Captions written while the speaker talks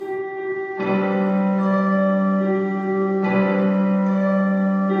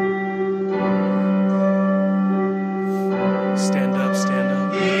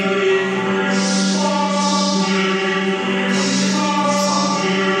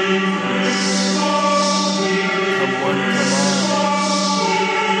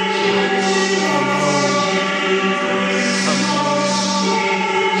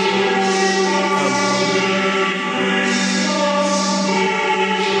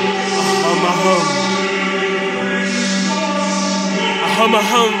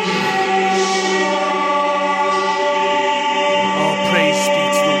hum. All praise be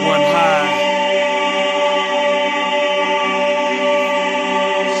to the one high.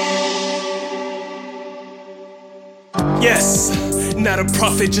 Yes, not a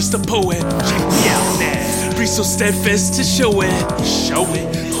prophet, just a poet. Check me out now. Be so steadfast to show it. Show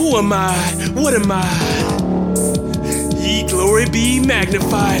it. Who am I? What am I? Ye glory be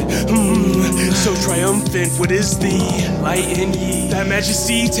magnified. So triumphant, what is thee? Light in ye, that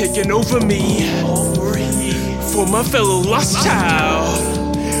majesty taking over me. For my fellow lost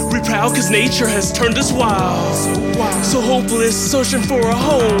child, we proud cause nature has turned us wild. So hopeless, searching for a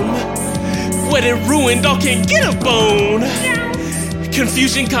home. Wet and ruined, all can't get a bone.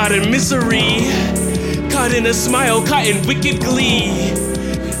 Confusion caught in misery, caught in a smile, caught in wicked glee.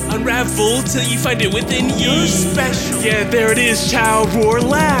 Unravel till you find it within you. You're special. Yeah, there it is, child, roar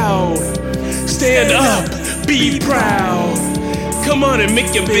loud. Stand up, be proud. Come on and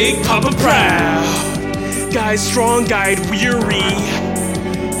make your big papa proud. Guide strong, guide weary.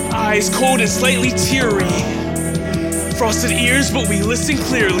 Eyes cold and slightly teary. Frosted ears, but we listen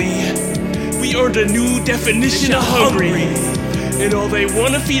clearly. We earned a new definition of hungry. And all they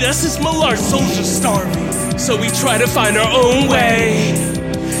wanna feed us is malarkey. Souls are starving, so we try to find our own way.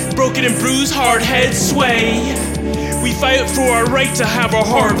 Broken and bruised, hard heads sway. We fight for our right to have our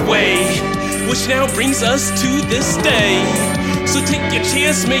hard way, which now brings us to this day. So take your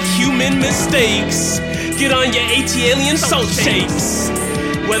chance, make human mistakes. Get on your AT-alien salt shakes.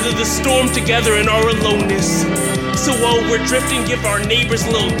 Weather the storm together in our aloneness. So while we're drifting, give our neighbors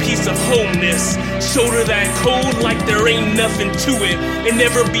a little piece of homeness. Shoulder that cold like there ain't nothing to it. And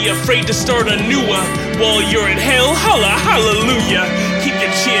never be afraid to start a new one. While you're in hell, holla, hallelujah. Keep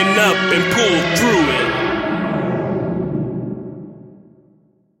your chin up and pull through it.